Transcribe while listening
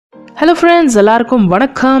Hello friends, எல்லாருக்கும்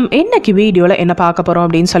வணக்கம். இன்னைக்கு வீடியோல என்ன பார்க்க போறோம்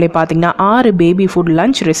அப்படினு சொல்லி பாத்தீங்கன்னா 6 பேபி ஃபுட்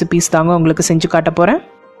லஞ்ச் ரெசிபீஸ் தாங்க உங்களுக்கு செஞ்சு காட்ட போறேன்.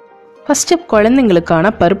 ஃபர்ஸ்ட்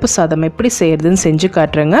குழந்தைகளுக்கான பருப்பு சாதம் எப்படி செய்யறதுன்னு செஞ்சு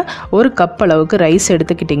காட்டுறேங்க. ஒரு கப் அளவுக்கு ரைஸ்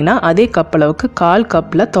எடுத்துக்கிட்டிங்கன்னா அதே கப் அளவுக்கு 1/4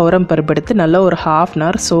 கப்ல துவரம் பருப்பு எடுத்து நல்லா ஒரு 1/2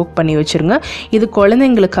 hour சோக் பண்ணி வச்சிருங்க. இது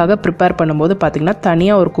குழந்தைகளுக்காக ப்ரிப்பேர் பண்ணும்போது பாத்தீங்கன்னா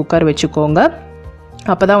தனியா ஒரு குக்கர் வெச்சுக்கோங்க.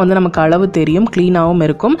 அப்பதான் வந்து நமக்கு அளவு தெரியும், க்ளீனாகவும்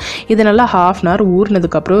இருக்கும். இது நல்லா 1/2 hour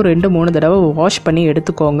ஊறினதுக்கப்புறம் 2-3 தடவை வாஷ் பண்ணி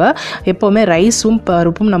எடுத்துக்கோங்க. எப்போவுமே ரைஸும்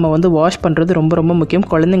பருப்பும் நம்ம வந்து வாஷ் பண்ணுறது ரொம்ப ரொம்ப முக்கியம்.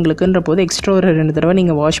 குழந்தைங்களுக்குன்ற போது எக்ஸ்ட்ரா ஒரு 2 தடவை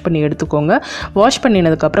நீங்கள் வாஷ் பண்ணி எடுத்துக்கோங்க. வாஷ்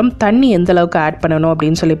பண்ணினதுக்கப்புறம் தண்ணி எந்த அளவுக்கு ஆட் பண்ணணும்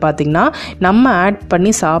அப்படின்னு சொல்லி பார்த்தீங்கன்னா, நம்ம ஆட்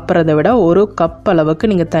பண்ணி சாப்பிட்றத விட ஒரு கப்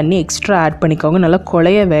அளவுக்கு நீங்கள் தண்ணி எக்ஸ்ட்ரா ஆட் பண்ணிக்கோங்க. நல்லா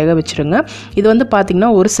குழைய வேக வச்சுருங்க. இது வந்து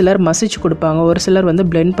பார்த்திங்கன்னா ஒரு சிலர் மசிச்சு கொடுப்பாங்க, ஒரு சிலர் வந்து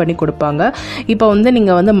பிளெண்ட் பண்ணி கொடுப்பாங்க. இப்போ வந்து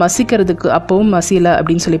நீங்கள் வந்து மசிக்கிறதுக்கு அப்பவும் மசியல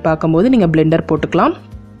அப்படின்னு சொல்லி பார்க்கும்போது நீங்கள் பிளெண்டர் போட்டுக்கலாம்.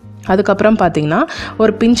 அதுக்கப்புறம் பார்த்தீங்கன்னா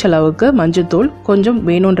ஒரு பிஞ்ச் அளவுக்கு மஞ்சள்தூள், கொஞ்சம்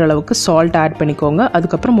வேணுன்ற அளவுக்கு சால்ட் ஆட் பண்ணிக்கோங்க.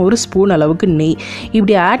 அதுக்கப்புறம் ஒரு ஸ்பூன் அளவுக்கு நெய்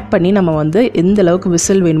இப்படி ஆட் பண்ணி நம்ம வந்து எந்த அளவுக்கு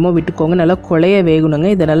விசில் வேணுமோ விட்டுக்கோங்க. நல்லா குழைய வேகணுங்க.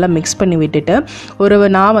 இதை நல்லா மிக்ஸ் பண்ணி விட்டுட்டு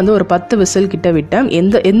நான் வந்து ஒரு 10 விசில் கிட்ட விட்டேன்.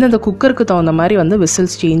 எந்தெந்த குக்கருக்கு தகுந்த மாதிரி வந்து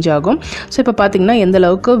விசில்ஸ் சேஞ்ச் ஆகும். ஸோ இப்போ பார்த்தீங்கன்னா எந்த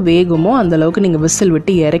அளவுக்கு வேகுமோ அந்த அளவுக்கு நீங்கள் விசில்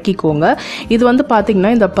விட்டு இறக்கிக்கோங்க. இது வந்து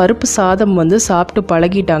பார்த்தீங்கன்னா இந்த பருப்பு சாதம் வந்து சாப்பிட்டு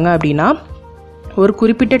பழகிட்டாங்க அப்படின்னா ஒரு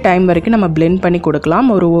குறிப்பிட்ட டைம் வரைக்கும் நம்ம பிளெண்ட் பண்ணி கொடுக்கலாம்.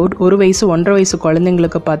 ஒரு வயசு 1.5 வயசு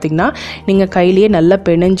குழந்தைங்களுக்கு பார்த்தீங்கன்னா நீங்கள் கையிலேயே நல்லா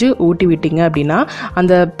பிணைஞ்சு ஊட்டி விட்டீங்க அப்படின்னா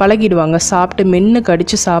அந்த பழகிடுவாங்க. சாப்பிட்டு மென்று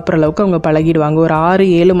கடிச்சு சாப்பிட்ற அளவுக்கு அவங்க பழகிடுவாங்க. ஒரு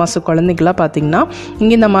 6-7 மாத குழந்தைங்களாம் பார்த்தீங்கன்னா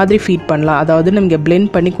இங்கே இந்த மாதிரி ஃபீட் பண்ணலாம். அதாவது நீங்கள்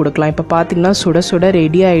பிளெண்ட் பண்ணி கொடுக்கலாம். இப்போ பார்த்தீங்கன்னா சுட சுட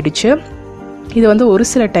ரெடி ஆகிடுச்சு. இது வந்து ஒரு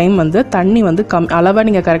சில டைம் வந்து தண்ணி வந்து அளவாக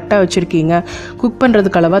நீங்கள் கரெக்டாக வச்சுருக்கீங்க, குக்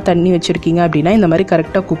பண்ணுறதுக்கு அளவாக தண்ணி வச்சுருக்கீங்க அப்படின்னா இந்த மாதிரி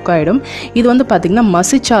கரெக்டாக குக் ஆகிடும். இது வந்து பார்த்திங்கன்னா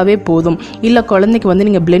மசிச்சாவே போதும். இல்லை குழந்தைக்கு வந்து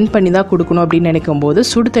நீங்கள் பிளெண்ட் பண்ணி தான் கொடுக்கணும் அப்படின்னு நினைக்கும் போது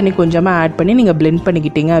சுடு தண்ணி கொஞ்சமாக ஆட் பண்ணி நீங்கள் பிளெண்ட்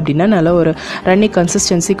பண்ணிக்கிட்டீங்க அப்படின்னா நல்ல ஒரு ரன்னி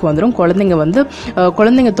கன்சிஸ்டன்சிக்கு வந்துடும்.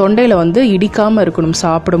 குழந்தைங்க தொண்டையில் வந்து இடிக்காமல் இருக்கணும்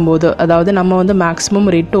சாப்பிடும்போது. அதாவது நம்ம வந்து மேக்ஸிமம்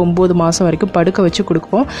ஒரு 8-9 மாதம் வரைக்கும் படுக்க வச்சு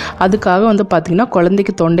கொடுப்போம். அதுக்காக வந்து பார்த்திங்கன்னா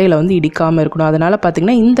குழந்தைக்கு தொண்டையில் வந்து இடிக்காமல் இருக்கணும். அதனால்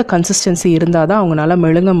பார்த்திங்கன்னா இந்த கன்சிஸ்டன்சி இருந்தால் தான் அவங்களால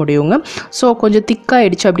மெழுங்க முடியுங்க. ஸோ கொஞ்சம்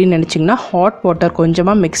திக்காயிடுச்சு அப்படின்னு நினச்சிங்கன்னா ஹாட் வாட்டர்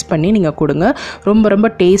கொஞ்சமாக மிக்ஸ் பண்ணி நீங்கள் கொடுங்க. ரொம்ப ரொம்ப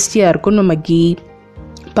டேஸ்டியாக இருக்கும். நம்ம கீ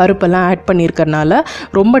பருப்பெல்லாம் ஆட் பண்ணியிருக்கறனால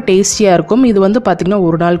ரொம்ப டேஸ்டியாக இருக்கும். இது வந்து பார்த்திங்கன்னா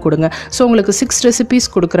ஒரு நாள் கொடுங்க. ஸோ உங்களுக்கு 6 ரெசிபீஸ்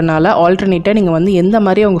கொடுக்குறனால ஆல்டர்னேட்டாக நீங்கள் வந்து எந்த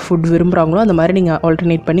மாதிரி அவங்க ஃபுட் விரும்புகிறாங்களோ அந்த மாதிரி நீங்கள்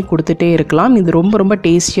ஆல்டர்னேட் பண்ணி கொடுத்துட்டே இருக்கலாம். இது ரொம்ப ரொம்ப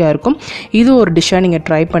டேஸ்டியாக இருக்கும். இது ஒரு டிஷ்ஷாக நீங்கள்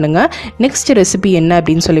ட்ரை பண்ணுங்கள். நெக்ஸ்ட் ரெசிபி என்ன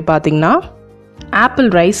அப்படின்னு சொல்லி பார்த்தீங்கன்னா ஆப்பிள்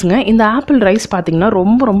ரைஸுங்க. இந்த ஆப்பிள் ரைஸ் பார்த்திங்கன்னா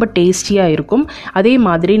ரொம்ப ரொம்ப டேஸ்டியாக இருக்கும். அதே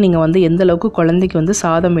மாதிரி நீங்கள் வந்து எந்த அளவுக்கு குழந்தைக்கு வந்து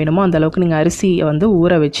சாதம் வேணுமோ அந்த அளவுக்கு நீங்கள் அரிசியை வந்து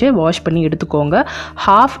ஊற வச்சு வாஷ் பண்ணி எடுத்துக்கோங்க.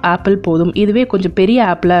 1/2 ஆப்பிள் போதும். இதுவே கொஞ்சம் பெரிய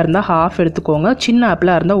ஆப்பிளாக இருந்தால் 1/2 எடுத்துக்கோங்க. சின்ன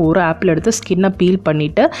ஆப்பிளாக இருந்தால் ஒரு ஆப்பிள் எடுத்து ஸ்கின்னை பீல்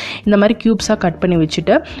பண்ணிவிட்டு இந்த மாதிரி க்யூப்ஸாக கட் பண்ணி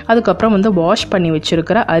வச்சுட்டு அதுக்கப்புறம் வந்து வாஷ் பண்ணி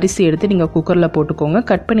வச்சுருக்கிற அரிசி எடுத்து நீங்கள் குக்கரில் போட்டுக்கோங்க.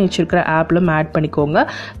 கட் பண்ணி வச்சுருக்கிற ஆப்பிளும் ஆட் பண்ணிக்கோங்க.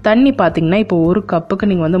 தண்ணி பார்த்திங்கன்னா இப்போ ஒரு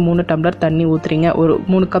கப்புக்கு நீங்கள் வந்து 3 டம்ளர் தண்ணி ஊற்றுறீங்க, ஒரு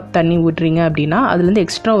 3 கப் தண்ணி ஊற்றுறீங்க அப்படின்னா அதுலேருந்து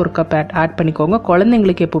எக்ஸ்ட்ரா ஒரு கப் ஆட் பண்ணிக்கோங்க.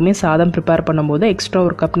 குழந்தைங்களுக்கு எப்போவுமே சாதம் ப்ரிப்பேர் பண்ணும்போது எக்ஸ்ட்ரா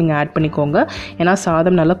ஒரு கப் நீங்கள் ஆட் பண்ணிக்கோங்க. ஏன்னா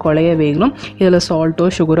சாதம் நல்லா குழைய வேகணும். இதில் சால்ட்டோ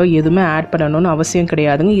சுகரோ எதுவுமே ஆட் பண்ணணும்னு அவசியம்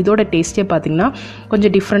கிடையாதுங்க. இதோட டேஸ்ட்டே பார்த்திங்கன்னா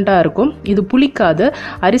கொஞ்சம் டிஃப்ரெண்ட்டாக இருக்கும். இது புளிக்காது.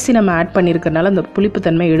 அரிசி நம்ம ஆட் பண்ணியிருக்கறனால அந்த புளிப்பு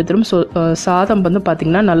தன்மை எடுத்துடும். ஸோ சாதம் வந்து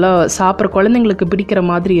பார்த்திங்கன்னா நல்லா சாப்பிட்ற குழந்தைங்களுக்கு பிடிக்கிற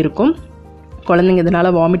மாதிரி இருக்கும். குழந்தைங்க இதனால்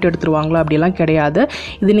வாமிட் எடுத்துருவாங்களா அப்படிலாம் கிடையாது.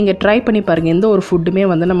 இது நீங்கள் ட்ரை பண்ணி பாருங்கள். எந்த ஒரு ஃபுட்டுமே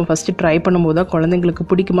வந்து நம்ம ஃபஸ்ட்டு ட்ரை பண்ணும்போது தான் குழந்தைங்களுக்கு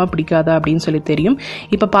பிடிக்குமா பிடிக்காதா அப்படின்னு சொல்லி தெரியும்.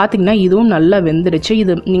 இப்போ பார்த்தீங்கன்னா இதுவும் நல்லா வெந்துடுச்சு.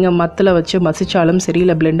 இது நீங்கள் மத்தில் வச்சு மசிச்சாலும் சரி,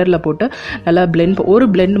 இல்லை பிளெண்டரில் போட்டு நல்லா ஒரு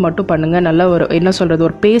பிளெண்ட் மட்டும் பண்ணுங்கள். நல்லா ஒரு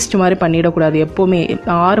ஒரு பேஸ்ட் மாதிரி பண்ணிடக்கூடாது. எப்போவுமே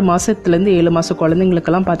 6 மாதத்துலேருந்து 7 மாதம்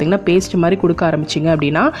குழந்தைங்களுக்கெல்லாம் பார்த்தீங்கன்னா பேஸ்ட் மாதிரி கொடுக்க ஆரம்பிச்சிங்க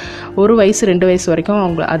அப்படின்னா 1 வயசு 2 வயசு வரைக்கும்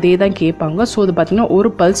அவங்க அதே தான் கேட்பாங்க. ஸோ அது பார்த்திங்கன்னா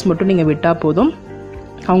ஒரு பல்ஸ் மட்டும் நீங்கள் விட்டால் போதும்.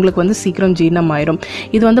 அவங்களுக்கு வந்து சீக்கிரம் ஜீரணம் ஆயிரும்.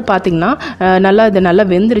 இது வந்து பார்த்திங்கன்னா நல்லா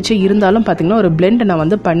வெந்துருச்சு. இருந்தாலும் பார்த்திங்கன்னா ஒரு பிளெண்ட் நான்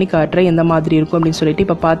வந்து பண்ணி காட்டுறேன் எந்த மாதிரி இருக்கும் அப்படின்னு சொல்லிட்டு.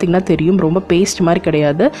 இப்போ பார்த்திங்கன்னா தெரியும், ரொம்ப பேஸ்ட் மாதிரி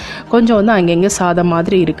கிடையாது. கொஞ்சம் வந்து அங்கங்கே சாதம்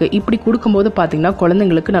மாதிரி இருக்குது. இப்படி கொடுக்கும்போது பார்த்திங்கன்னா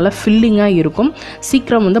குழந்தைங்களுக்கு நல்லா ஃபில்லிங்காக இருக்கும்.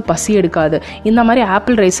 சீக்கிரம் வந்து பசி எடுக்காது. இந்த மாதிரி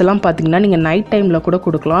ஆப்பிள் ரைஸ் எல்லாம் பார்த்திங்கன்னா நீங்கள் நைட் டைமில் கூட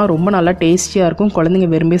கொடுக்கலாம். ரொம்ப நல்லா டேஸ்டியாக இருக்கும். குழந்தைங்க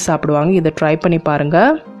விரும்பி சாப்பிடுவாங்க. இதை ட்ரை பண்ணி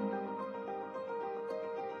பாருங்கள்.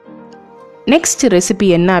 நெக்ஸ்ட் ரெசிபி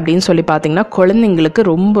என்ன அப்படின்னு சொல்லி பார்த்தீங்கன்னா குழந்தைங்களுக்கு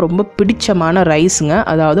ரொம்ப ரொம்ப பிடிச்சமான ரைஸுங்க.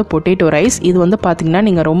 அதாவது பொட்டேட்டோ ரைஸ். இது வந்து பார்த்திங்கன்னா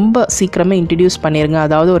நீங்கள் ரொம்ப சீக்கிரமே இன்ட்ரடியூஸ் பண்ணிடுங்க.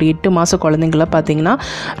 அதாவது ஒரு 8 மாத குழந்தைங்கள பார்த்திங்கன்னா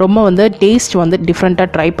ரொம்ப வந்து டேஸ்ட் வந்து டிஃப்ரெண்ட்டாக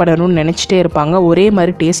ட்ரை பண்ணணும்னு நினச்சிட்டே இருப்பாங்க. ஒரே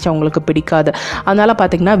மாதிரி டேஸ்ட் அவங்களுக்கு பிடிக்காது. அதனால்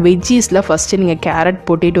பார்த்திங்கன்னா வெஜ்ஜீஸில் ஃபஸ்ட்டு நீங்கள் கேரட்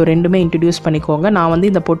பொட்டேட்டோ ரெண்டுமே இன்ட்ரடியூஸ் பண்ணிக்கோங்க. நான் வந்து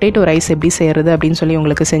இந்த பொட்டேட்டோ ரைஸ் எப்படி செய்கிறது அப்படின்னு சொல்லி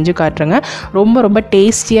உங்களுக்கு செஞ்சு காட்டுறேங்க. ரொம்ப ரொம்ப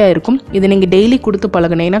டேஸ்டியாக இருக்கும். இது நீங்கள் டெய்லி கொடுத்து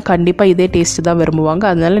பழகுனீங்கன்னா கண்டிப்பாக இதே டேஸ்ட்டு தான் விரும்புவாங்க.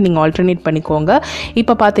 அதனால் நீங்கள் ஆல்டர்னேட் பண்ணிக்கோங்க.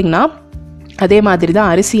 இப்போ பார்த்தீங்கன்னா அதே மாதிரி தான்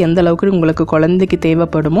அரிசி எந்த அளவுக்கு உங்களுக்கு குழந்தைக்கு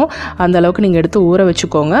தேவைப்படுமோ அந்த அளவுக்கு நீங்கள் எடுத்து ஊற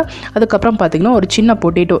வச்சுக்கோங்க. அதுக்கப்புறம் பார்த்திங்கன்னா ஒரு சின்ன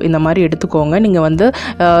பொட்டேட்டோ இந்த மாதிரி எடுத்துக்கோங்க. நீங்கள் வந்து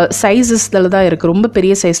சைஸஸில் தான் இருக்குது. ரொம்ப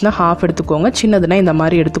பெரிய சைஸ்னால் ஹாஃப் எடுத்துக்கோங்க, சின்னதுனா இந்த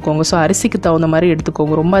மாதிரி எடுத்துக்கோங்க. ஸோ அரிசிக்கு தகுந்த மாதிரி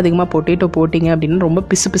எடுத்துக்கோங்க. ரொம்ப அதிகமாக பொட்டேட்டோ போட்டிங்க அப்படின்னா ரொம்ப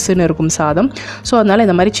பிசு பிசுன்னு இருக்கும் சாதம். ஸோ அதனால்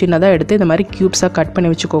இந்த மாதிரி சின்னதாக எடுத்து இந்த மாதிரி க்யூப்ஸாக கட்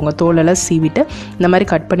பண்ணி வச்சுக்கோங்க. தோலெல்லாம் சீவிட்டு இந்த மாதிரி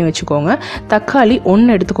கட் பண்ணி வச்சுக்கோங்க. தக்காளி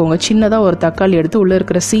 1 எடுத்துக்கோங்க. சின்னதாக ஒரு தக்காளி எடுத்து உள்ளே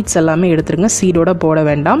இருக்கிற சீட்ஸ் எல்லாமே எடுத்துருங்க. சீடோட போட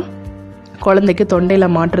வேண்டாம். குழந்தைக்கு தொண்டையில்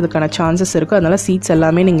மாட்டுறதுக்கான சான்சஸ் இருக்குது. அதனால் சீட்ஸ்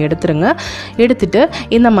எல்லாமே நீங்கள் எடுத்துருங்க. எடுத்துகிட்டு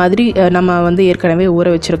இந்த மாதிரி நம்ம வந்து ஏற்கனவே ஊற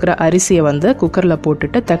வச்சுருக்கிற அரிசியை வந்து குக்கரில்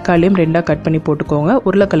போட்டுட்டு தக்காளியும் 2 கட் பண்ணி போட்டுக்கோங்க.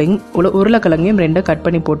 உருளைக்கிழங்கையும் 2 கட்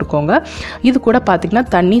பண்ணி போட்டுக்கோங்க. இது கூட பார்த்திங்கன்னா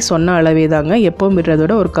தண்ணி சொன்ன அளவே தாங்க. எப்போவும்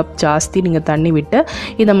விடுறதோட ஒரு கப் ஜாஸ்தி நீங்கள் தண்ணி விட்டு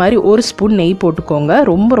இந்த மாதிரி 1 ஸ்பூன் நெய் போட்டுக்கோங்க.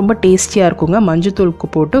 ரொம்ப ரொம்ப டேஸ்டியாக இருக்குங்க. மஞ்சத்தூளுக்கு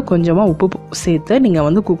போட்டு கொஞ்சமாக உப்பு சேர்த்து நீங்கள்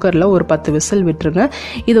வந்து குக்கரில் ஒரு 10 விசில் விட்டுருங்க.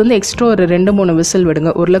 இது வந்து எக்ஸ்ட்ரா ஒரு 2-3 விசில்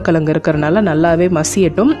விடுங்க. உருளைக்கிழங்கு இருக்கிறனால நல்லாவே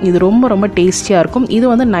மசியட்டும். இது ரொம்ப ரொம்ப டேஸ்டியாக இருக்கும். இது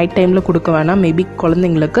வந்து நைட் டைமில் கொடுக்க வேணாம். மேபி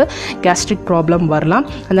குழந்தைங்களுக்கு கேஸ்ட்ரிக் ப்ராப்ளம் வரலாம்.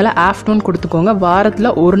 அதனால் ஆஃப்டர்நூன் கொடுத்துக்கோங்க. வாரத்தில்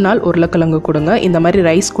 1 நாள் உருளைக்கிழங்கு கொடுங்க. இந்த மாதிரி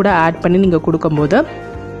ரைஸ் கூட ஆட் பண்ணி நீங்கள் கொடுக்கும்போது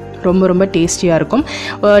ரொம்ப ரொம்ப டேஸ்டியாக இருக்கும்.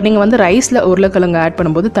 நீங்கள் வந்து ரைஸில் உருளைக்கிழங்கு ஆட்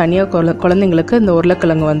பண்ணும்போது தனியாக குழந்தைங்களுக்கு இந்த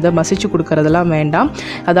உருளைக்கிழங்கு வந்து மசிச்சு கொடுக்கறதெல்லாம் வேண்டாம்.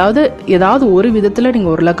 அதாவது ஏதாவது ஒரு விதத்தில்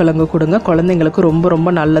நீங்கள் உருளைக்கிழங்கு கொடுங்க. குழந்தைங்களுக்கு ரொம்ப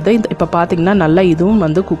ரொம்ப நல்லது. இப்போ பார்த்தீங்கன்னா நல்லா இதுவும்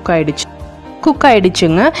வந்து குக்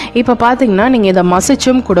ஆகிடுச்சுங்க. இப்போ பார்த்தீங்கன்னா நீங்கள் இதை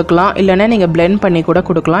மசிச்சும் கொடுக்கலாம், இல்லைன்னா நீங்கள் பிளெண்ட் பண்ணி கூட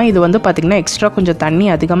கொடுக்கலாம். இது வந்து பார்த்திங்கன்னா எக்ஸ்ட்ரா கொஞ்சம் தண்ணி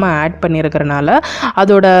அதிகமாக ஆட் பண்ணியிருக்கிறனால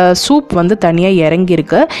அதோட சூப் வந்து தனியாக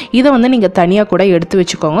இறங்கியிருக்கு. இதை வந்து நீங்கள் தனியாக கூட எடுத்து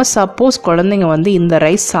வச்சுக்கோங்க. சப்போஸ் குழந்தைங்க வந்து இந்த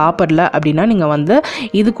ரைஸ் சாப்பிடல அப்படின்னா நீங்கள் வந்து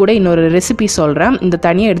இது கூட இன்னொரு ரெசிபி சொல்கிறேன். இந்த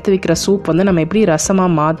தனியாக எடுத்து வைக்கிற சூப் வந்து நம்ம எப்படி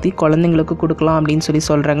ரசமாக மாற்றி குழந்தைங்களுக்கு கொடுக்கலாம் அப்படின்னு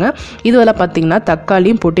சொல்கிறேங்க. இதில் பார்த்திங்கன்னா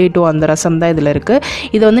தக்காளியும் பொட்டேட்டோ அந்த ரசம் தான் இதில் இருக்குது.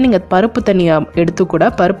 இதை வந்து நீங்கள் பருப்பு தண்ணியாக எடுத்து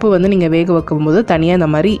கூட பருப்பு வந்து நீங்கள் வேக வைக்கும்போது தனியாக இந்த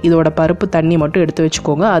மாதிரி இதோட பருப்பு தண்ணி மட்டும் எடுத்து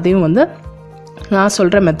வச்சுக்கோங்க. அதையும் வந்து நான்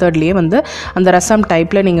சொல்கிற மெத்தட்லேயே வந்து அந்த ரசம்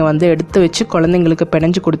டைப்பில் நீங்கள் வந்து எடுத்து வச்சு குழந்தைங்களுக்கு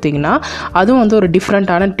பிணைஞ்சு கொடுத்தீங்கன்னா அதுவும் வந்து ஒரு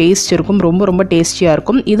டிஃப்ரெண்ட்டான டேஸ்ட் இருக்கும். ரொம்ப ரொம்ப டேஸ்டியாக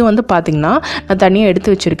இருக்கும். இது வந்து பார்த்திங்கன்னா நான் தனியாக எடுத்து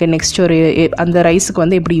வச்சுருக்கேன். நெக்ஸ்ட் ஒரு அந்த ரைஸுக்கு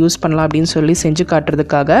வந்து எப்படி யூஸ் பண்ணலாம் அப்படின்னு சொல்லி செஞ்சு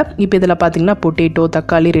காட்டுறதுக்காக. இப்போ இதில் பார்த்திங்கன்னா பொட்டேட்டோ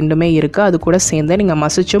தக்காளி 2மே இருக்குது. அது கூட சேர்ந்து நீங்கள்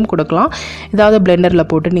மசிச்சும் கொடுக்கலாம். ஏதாவது பிளெண்டரில்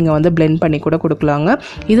போட்டு நீங்கள் வந்து பிளெண்ட் பண்ணி கூட கொடுக்கலாங்க.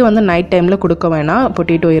 இது வந்து நைட் டைமில் கொடுக்க வேணாம்.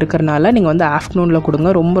 பொட்டேட்டோ இருக்கிறனால நீங்கள் வந்து ஆஃப்டர்நூனில்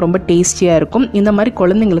கொடுங்க. ரொம்ப ரொம்ப டேஸ்டியாக இருக்கும். இந்த மாதிரி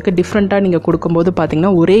குழந்தைங்களுக்கு டிஃப்ரெண்ட்டாக நீங்கள் கொடுக்கும்போது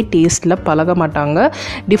பார்த்தீங்கன்னா ஒரே டேஸ்ட்டில் பழக மாட்டாங்க.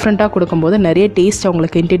 டிஃப்ரெண்ட்டாக கொடுக்கும்போது நிறைய டேஸ்ட்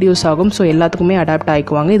அவங்களுக்கு இன்ட்ரடியூஸ் ஆகும். ஸோ எல்லாத்துக்குமே அடாப்ட்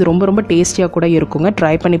ஆகிக்குவாங்க. இது ரொம்ப ரொம்ப டேஸ்டியாக கூட இருக்குங்க.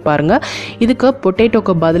 ட்ரை பண்ணி பாருங்கள். இதுக்கு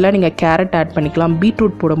பொட்டேட்டோக்கு பதிலாக நீங்கள் கேரட் ஆட் பண்ணிக்கலாம்.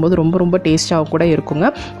 பீட்ரூட் போடும்போது ரொம்ப ரொம்ப டேஸ்ட்டாக கூட இருக்குங்க.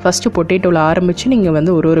 ஃபஸ்ட்டு பொட்டேட்டோவில் ஆரம்பித்து நீங்கள்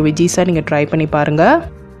வந்து ஒரு வெஜ்ஜீஸாக நீங்கள் ட்ரை பண்ணி பாருங்கள்.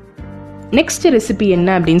 நெக்ஸ்ட் ரெசிபி என்ன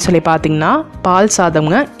அப்படின்னு சொல்லி பார்த்தீங்கன்னா பால்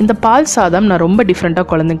சாதம்ங்க. இந்த பால் சாதம் நான் ரொம்ப டிஃப்ரெண்ட்டாக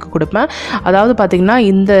குழந்தைங்க கொடுப்பேன். அதாவது பார்த்திங்கன்னா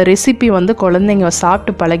இந்த ரெசிபி வந்து குழந்தைங்க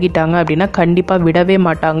சாப்பிட்டு பழகிட்டாங்க அப்படின்னா கண்டிப்பாக விடவே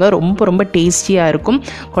மாட்டாங்க. ரொம்ப ரொம்ப டேஸ்டியாக இருக்கும்.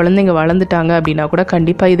 குழந்தைங்க வளர்ந்துட்டாங்க அப்படின்னா கூட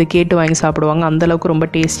கண்டிப்பாக இதை கேட்டு வாங்கி சாப்பிடுவாங்க. அந்தளவுக்கு ரொம்ப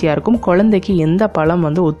டேஸ்டியாக இருக்கும். குழந்தைக்கு எந்த பழம்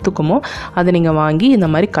வந்து ஒத்துக்குமோ அதை நீங்கள் வாங்கி இந்த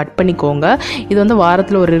மாதிரி கட் பண்ணிக்கோங்க. இது வந்து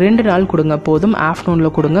வாரத்தில் ஒரு 2 நாள் கொடுங்க போதும்.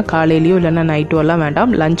 ஆஃப்டர்நூனில் கொடுங்க. காலையிலையோ இல்லைன்னா நைட்டோ எல்லாம்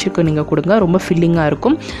வேண்டாம். லஞ்சுக்கு நீங்கள் கொடுங்க. ரொம்ப ஃபில்லிங்காக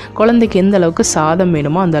இருக்கும். குழந்தைக்கு எந்த அளவுக்கு சாதம்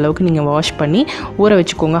வேணுமோ அந்த அளவுக்கு நீங்கள் வாஷ் பண்ணி ஊற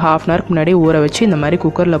வச்சுக்கோங்க. ½ hour முன்னாடியே ஊற வச்சு இந்த மாதிரி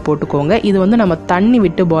குக்கரில் போட்டுக்கோங்க. இது வந்து நம்ம தண்ணி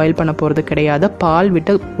விட்டு பாயில் பண்ண போகிறது கிடையாது. பால்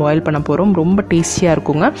விட்டு பாயில் பண்ண போகிறோம். ரொம்ப டேஸ்டியாக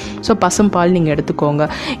இருக்குங்க. ஸோ பசும் பால் நீங்கள் எடுத்துக்கோங்க.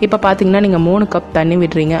 இப்போ பார்த்தீங்கன்னா நீங்கள் 3 கப் தண்ணி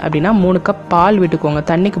விடுறீங்க அப்படின்னா 3 கப் பால் விட்டுக்கோங்க.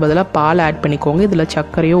 தண்ணிக்கு பதிலாக பால் ஆட் பண்ணிக்கோங்க. இதில்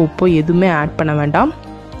சர்க்கரையோ உப்போ எதுவுமே ஆட் பண்ண வேண்டாம்.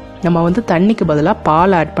 நம்ம வந்து தண்ணிக்கு பதிலாக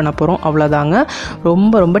பால் ஆட் பண்ண போகிறோம். அவ்வளோதாங்க.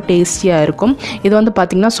 ரொம்ப ரொம்ப டேஸ்டியாக இருக்கும். இது வந்து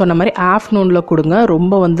பார்த்திங்கன்னா சொன்ன மாதிரி ஆஃப்டர்நூனில் கொடுங்க.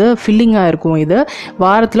 ரொம்ப வந்து ஃபில்லிங்காக இருக்கும். இது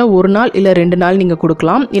வாரத்தில் 1 நாள் இல்லை 2 நாள் நீங்கள்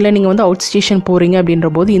கொடுக்கலாம். இல்லை நீங்கள் வந்து அவுட் ஸ்டேஷன் போகிறீங்க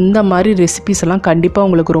அப்படின்ற போது இந்த மாதிரி ரெசிபிஸ் எல்லாம் கண்டிப்பாக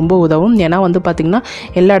உங்களுக்கு ரொம்ப உதவும். ஏன்னா வந்து பார்த்திங்கன்னா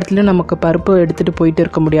எல்லா இடத்துலையும் நமக்கு பருப்பு எடுத்துகிட்டு போயிட்டு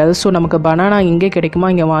இருக்க முடியாது. ஸோ நமக்கு பனானா எங்கே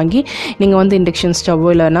கிடைக்குமோ இங்கே வாங்கி நீங்கள் வந்து இண்டக்ஷன்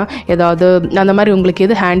ஸ்டவ்வோ இல்லைன்னா ஏதாவது அந்த மாதிரி உங்களுக்கு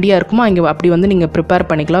எது ஹேண்டியாக இருக்குமோ அங்கே அப்படி வந்து நீங்கள் ப்ரிப்பேர்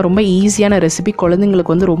பண்ணிக்கலாம். ரொம்ப ஈஸியான ரெசிபி.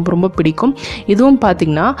 குழந்தைங்களுக்கு வந்து ரொம்ப ரொம்ப பிடிக்கும். இதுவும்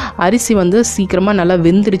பார்த்தீங்கன்னா அரிசி வந்து சீக்கிரமாக நல்லா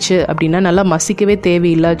வெந்துருச்சு அப்படின்னா நல்லா மசிக்கவே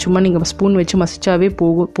தேவையில்லை. சும்மா நீங்கள் ஸ்பூன் வச்சு மசிச்சாவே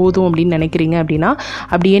போதும் அப்படின்னு நினைக்கிறீங்க அப்படின்னா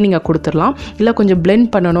அப்படியே நீங்கள் கொடுத்துடலாம். இல்லை கொஞ்சம் பிளெண்ட்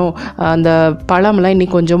பண்ணணும், அந்த பழம்லாம்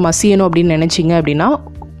இன்னைக்கு கொஞ்சம் மசியணும் அப்படின்னு நினச்சிங்க அப்படின்னா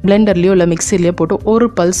பிளெண்டர்லையோ இல்லை மிக்சிலையோ போட்டு ஒரு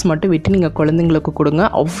பல்ஸ் மட்டும் விட்டு நீங்கள் குழந்தைங்களுக்கு கொடுங்க.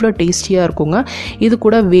 அவ்வளோ டேஸ்டியாக இருக்குங்க. இது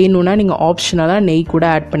கூட வேணும்னா நீங்கள் ஆப்ஷனலாக நெய் கூட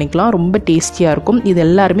ஆட் பண்ணிக்கலாம். ரொம்ப டேஸ்டியாக இருக்கும். இது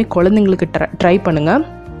எல்லாருமே குழந்தைங்களுக்கு ட்ரை பண்ணுங்கள்.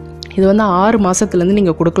 இது வந்து 6 மாதத்துலேருந்து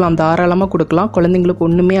நீங்கள் கொடுக்கலாம். தாராளமாக கொடுக்கலாம். குழந்தைங்களுக்கு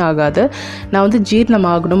ஒன்றுமே ஆகாது. நான் வந்து ஜீரணம்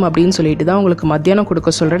ஆகணும் அப்படின்னு சொல்லிட்டு தான் உங்களுக்கு மத்தியானம்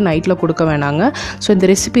கொடுக்க சொல்கிறேன். நைட்டில் கொடுக்க வேணாங்க. ஸோ இந்த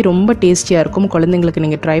ரெசிபி ரொம்ப டேஸ்டியாக இருக்கும். குழந்தைங்களுக்கு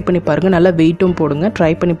நீங்கள் ட்ரை பண்ணி பாருங்கள். நல்லா வெயிட்டும் போடுங்க.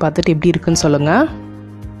 ட்ரை பண்ணி பார்த்துட்டு எப்படி இருக்குன்னு சொல்லுங்கள்.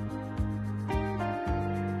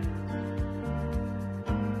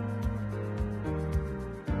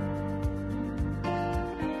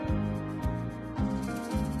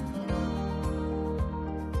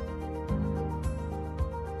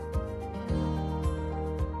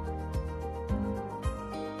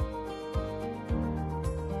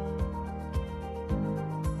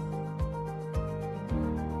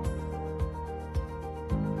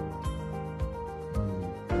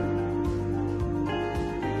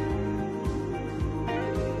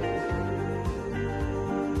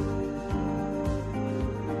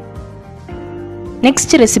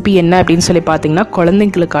 நெக்ஸ்ட் ரெசிபி என்ன அப்படின்னு சொல்லி பார்த்தீங்கன்னா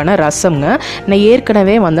குழந்தைங்களுக்கான ரசம்ங்க. நான்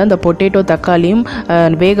ஏற்கனவே வந்து அந்த பொட்டேட்டோ தக்காளியும்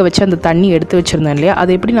வேக வச்சு அந்த தண்ணி எடுத்து வச்சுருந்தேன் இல்லையா,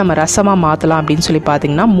 அதை எப்படி நம்ம ரசமாக மாற்றலாம் அப்படின்னு சொல்லி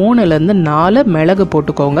பார்த்தீங்கன்னா 3லேருந்து 4 மிளகு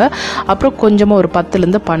போட்டுக்கோங்க. அப்புறம் கொஞ்சமாக ஒரு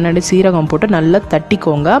 10லேருந்து 12 சீரகம் போட்டு நல்லா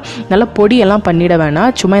தட்டிக்கோங்க. நல்லா பொடியெல்லாம் பண்ணிட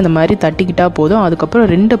வேணாம், சும்மா இந்த மாதிரி தட்டிக்கிட்டால் போதும். அதுக்கப்புறம்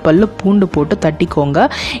 2 பல்லு பூண்டு போட்டு தட்டிக்கோங்க.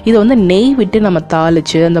 இதை வந்து நெய் விட்டு நம்ம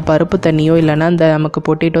தாளித்து அந்த பருப்பு தண்ணியோ இல்லைன்னா அந்த நமக்கு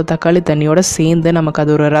பொட்டேட்டோ தக்காளி தண்ணியோட சேர்ந்து நமக்கு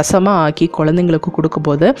அது ஒரு ரசமாக ஆக்கி குழந்தைங்களுக்கு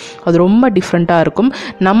கொடுக்கும்போது அது ரொம்ப டிஃப்ரெண்ட்டாக இருக்கும்.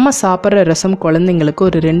 நம்ம சாப்பிட்ற ரசம் குழந்தைங்களுக்கு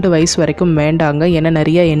ஒரு 2 வயசு வரைக்கும் வேண்டாங்க. ஏன்னா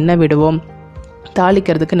நிறைய எண்ணெய் விடுவோம்,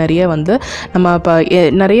 தாளிக்கிறதுக்கு நிறைய வந்து நம்ம இப்போ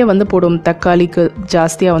நிறைய வந்து போடுவோம். தக்காளிக்கு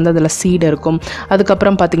ஜாஸ்தியாக வந்து அதில் சீடு இருக்கும்.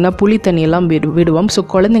 அதுக்கப்புறம் பார்த்திங்கன்னா புளி தண்ணியெல்லாம் விடுவோம். ஸோ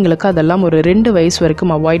குழந்தைங்களுக்கு அதெல்லாம் ஒரு 2 வயசு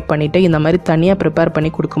வரைக்கும் அவாய்ட் பண்ணிவிட்டு இந்த மாதிரி தனியாக ப்ரிப்பேர் பண்ணி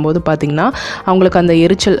கொடுக்கும்போது பார்த்திங்கன்னா அவங்களுக்கு அந்த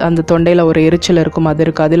எரிச்சல், அந்த தொண்டையில் ஒரு எரிச்சல் இருக்கும், அது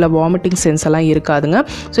இருக்காது. இல்லை வாமிட்டிங் சென்ஸ் எல்லாம் இருக்காதுங்க.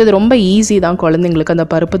 ஸோ இது ரொம்ப ஈஸி தான் குழந்தைங்களுக்கு. அந்த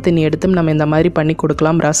பருப்பு தண்ணி எடுத்து நம்ம இந்த மாதிரி பண்ணி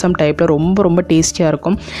கொடுக்கலாம். ரசம் டைப்பில் ரொம்ப ரொம்ப டேஸ்டியாக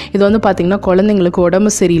இருக்கும். இது வந்து பார்த்திங்கன்னா குழந்தைங்களுக்கு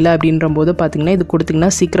உடம்பு சரியில்லை அப்படின்ற போது பார்த்திங்கன்னா இது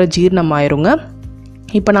கொடுத்திங்கன்னா சீக்கிரம் ஜீரணம் ஆயிருங்க.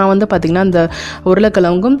 இப்போ நான் வந்து பார்த்திங்கன்னா அந்த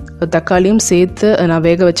உருளைக்கிழங்கும் தக்காளியும் சேர்த்து நான்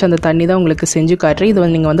வேக வச்சு அந்த தண்ணி தான் உங்களுக்கு செஞ்சு காட்டுறேன். இது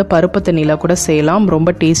வந்து நீங்கள் வந்து பருப்பு தண்ணியில் கூட செய்யலாம்,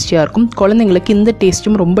 ரொம்ப டேஸ்டியாக இருக்கும். குழந்தைங்களுக்கு இந்த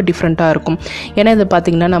டேஸ்ட்டும் ரொம்ப டிஃப்ரெண்ட்டாக இருக்கும். ஏன்னா இது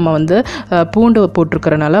பார்த்திங்கன்னா நம்ம வந்து பூண்டு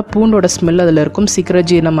போட்டிருக்கிறனால பூண்டோட ஸ்மெல் அதில் இருக்கும், சீக்கிரம்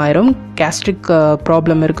ஜீரணமாயிரும். கேஸ்ட்ரிக்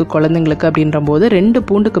ப்ராப்ளம் இருக்குது குழந்தைங்களுக்கு அப்படின்ற போது 2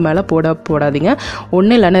 பூண்டுக்கு மேலே போடாதீங்க,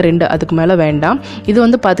 1 இல்லைன்னா 2, அதுக்கு மேலே வேண்டாம். இது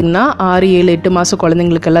வந்து பார்த்திங்கன்னா 6, 7, 8 மாதம்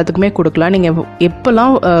குழந்தைங்களுக்கு எல்லாத்துக்குமே கொடுக்கலாம். நீங்கள்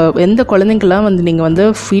எப்போல்லாம் எந்த குழந்தைங்களாம் வந்து நீங்கள் வந்து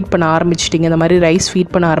ஃபீட் பண்ண ஆரம்பிச்சிட்டிங்க, இந்த மாதிரி ரைஸ்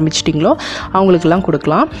ஃபீட் பண்ண ஆரம்பிச்சிட்டிங்களோ அவங்களுக்கெல்லாம்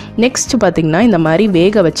கொடுக்கலாம். நெக்ஸ்ட் பார்த்திங்கன்னா இந்த மாதிரி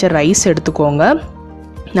வேக வச்ச ரைஸ் எடுத்துக்கோங்க.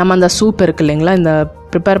 நம்ம அந்த சூப் இருக்குது இல்லைங்களா, இந்த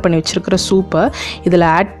ப்ரிப்பேர் பண்ணி வச்சுருக்கிற சூப்பை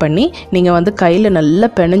இதில் ஆட் பண்ணி நீங்கள் வந்து கையில் நல்லா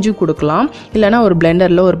பிணைஞ்சு கொடுக்கலாம். இல்லைனா ஒரு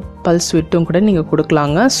பிளெண்டரில் ஒரு பல்ஸ் விட்டும் கூட நீங்கள்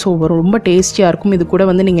கொடுக்கலாங்க. ஸோ ரொம்ப டேஸ்டியாக இருக்கும். இது கூட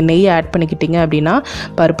வந்து நீங்கள் நெய் ஆட் பண்ணிக்கிட்டீங்க அப்படின்னா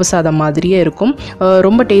பருப்பு சாதம் மாதிரியே இருக்கும்,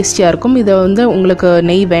 ரொம்ப டேஸ்டியாக இருக்கும். இதை வந்து உங்களுக்கு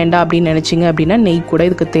நெய் வேண்டாம் அப்படின்னு நினச்சிங்க அப்படின்னா நெய் கூட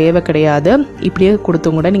இதுக்கு தேவை கிடையாது, இப்படியே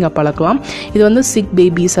கொடுத்தும் கூட நீங்கள் பழக்கலாம். இது வந்து சிக்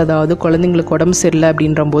பேபிஸ், அதாவது குழந்தைங்களுக்கு உடம்பு சரியில்லை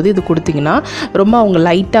அப்படின்ற போது இது கொடுத்தீங்கன்னா ரொம்ப அவங்க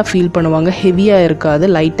லைட்டாக ஃபீல் பண்ணுவாங்க, ஹெவியாக இருக்காது,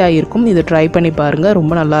 லைட்டாக இருக்கும். இதை ட்ரை பண்ணி பாருங்கள்,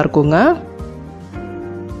 ரொம்ப நல்லா இருக்குங்க.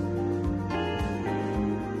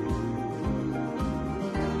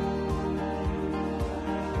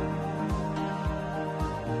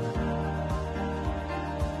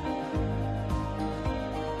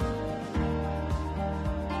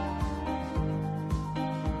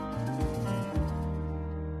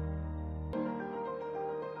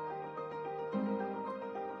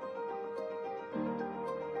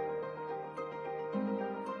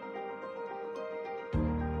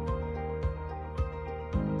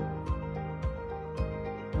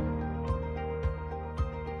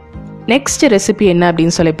 நெக்ஸ்ட் ரெசிபி என்ன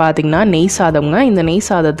அப்படின்னு சொல்லி பார்த்தீங்கன்னா நெய் சாதம்ங்க. இந்த நெய்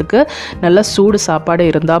சாதத்துக்கு நல்லா சூடு சாப்பாடு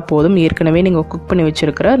இருந்தால் போதும். ஏற்கனவே நீங்கள் குக் பண்ணி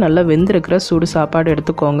வச்சுருக்கிற நல்லா வெந்திருக்கிற சூடு சாப்பாடு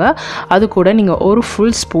எடுத்துக்கோங்க. அது கூட நீங்கள் ஒரு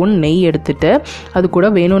ஃபுல் ஸ்பூன் நெய் எடுத்துகிட்டு அது கூட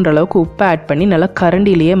வேணுன்ற அளவுக்கு உப்பு ஆட் பண்ணி நல்லா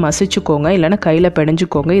கரண்டிலேயே மசிச்சுக்கோங்க, இல்லைனா கையில்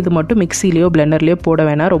பிணைஞ்சிக்கோங்க. இது மட்டும் மிக்சிலேயோ பிளெண்டர்லேயோ போட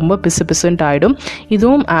வேணாம், ரொம்ப பிசு பிசுன்ட்டு ஆகிடும்.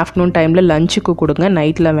 இதுவும் ஆஃப்டர்நூன் டைமில் லஞ்சுக்கு கொடுங்க,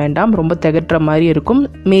 நைட்டில் வேண்டாம், ரொம்ப திகட்டுற மாதிரி இருக்கும்.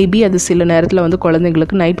 மேபி அது சில நேரத்தில் வந்து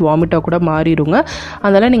குழந்தைங்களுக்கு நைட் வாமிட்டாக கூட மாறிடுங்க.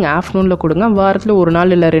 அதனால் நீங்கள் ஆஃப்டர்நூனில் கொடுங்க. வாரத்தில் 1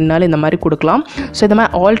 நாள் இல்லை 2 நாள் இந்த மாதிரி கொடுக்கலாம். ஸோ இந்த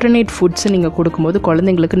மாதிரி ஆல்டர்னேட் ஃபுட்ஸ் நீங்கள் கொடுக்கும்போது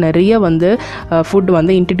குழந்தைங்களுக்கு நிறைய வந்து ஃபுட்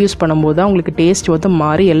வந்து இன்ட்ரடியூஸ் பண்ணும்போது தான் உங்களுக்கு டேஸ்ட் வந்து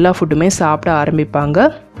மாறி எல்லா ஃபுட்டுமே சாப்பிட ஆரம்பிப்பாங்க.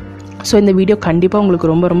 ஸோ இந்த வீடியோ கண்டிப்பாக உங்களுக்கு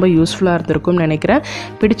ரொம்ப ரொம்ப யூஸ்ஃபுல்லாக இருந்திருக்கும்னு நினைக்கிறேன்,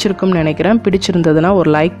 பிடிச்சிருக்கும்னு நினைக்கிறேன். பிடிச்சிருந்ததுன்னா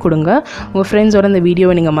ஒரு லைக் கொடுங்க, உங்கள் ஃப்ரெண்ட்ஸோட இந்த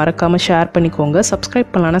வீடியோவை நீங்கள் மறக்காமல் ஷேர் பண்ணிக்கோங்க.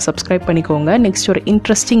 சப்ஸ்கிரைப் பண்ணலான்னா சப்ஸ்கிரைப் பண்ணிக்கோங்க. நெக்ஸ்ட் ஒரு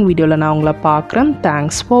இன்ட்ரெஸ்டிங் வீடியோவில் நான் உங்களை பார்க்குறேன்.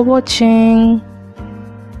 தேங்க்ஸ் ஃபார் வாட்சிங்.